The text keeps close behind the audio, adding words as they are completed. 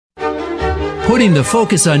putting the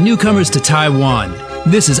focus on newcomers to Taiwan.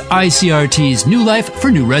 This is ICRT's New Life for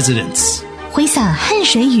New Residents. 挥洒汗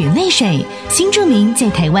水与泪水，新住民在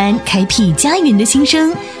台湾开辟家园的心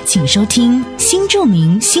声，请收听新住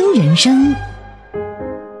民新人生。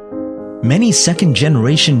Many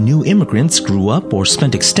second-generation new immigrants grew up or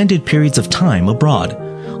spent extended periods of time abroad.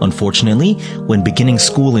 Unfortunately, when beginning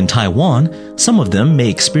school in Taiwan, some of them may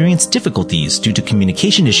experience difficulties due to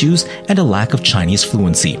communication issues and a lack of Chinese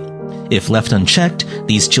fluency. If left unchecked,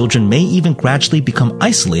 these children may even gradually become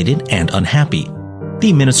isolated and unhappy.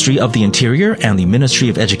 The Ministry of the Interior and the Ministry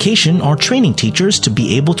of Education are training teachers to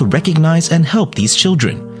be able to recognize and help these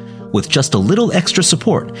children. With just a little extra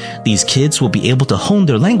support, these kids will be able to hone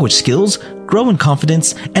their language skills, grow in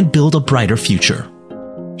confidence, and build a brighter future.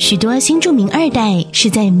 许多新住民二代是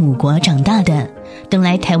在母国长大的，等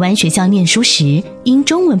来台湾学校念书时，因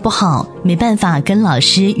中文不好，没办法跟老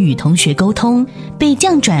师与同学沟通，被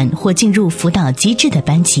降转或进入辅导机制的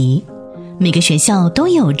班级。每个学校都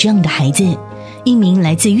有这样的孩子。一名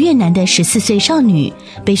来自越南的14岁少女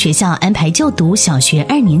被学校安排就读小学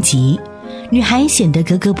2年级。女孩显得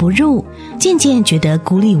格格不入，渐渐觉得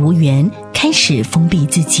孤立无援，开始封闭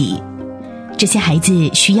自己。这些孩子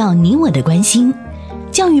需要你我的关心。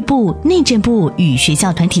教育部、内政部与学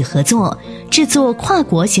校团体合作，制作跨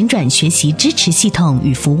国衔转学习支持系统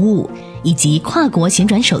与服务，以及跨国衔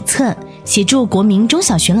转手册，协助国民中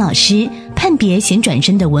小学老师判别衔转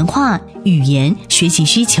生的文化、语言、学习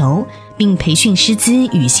需求，并培训师资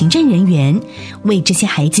与行政人员，为这些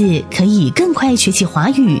孩子可以更快学习华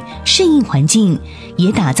语、适应环境，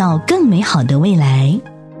也打造更美好的未来。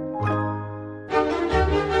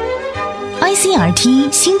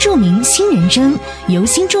ICRT 新住民新人生由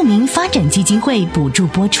新住民发展基金会补助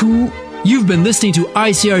播出。 You've been listening to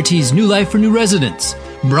ICRT's New Life for New Residents,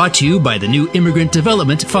 brought to you by the New Immigrant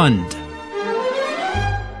Development Fund.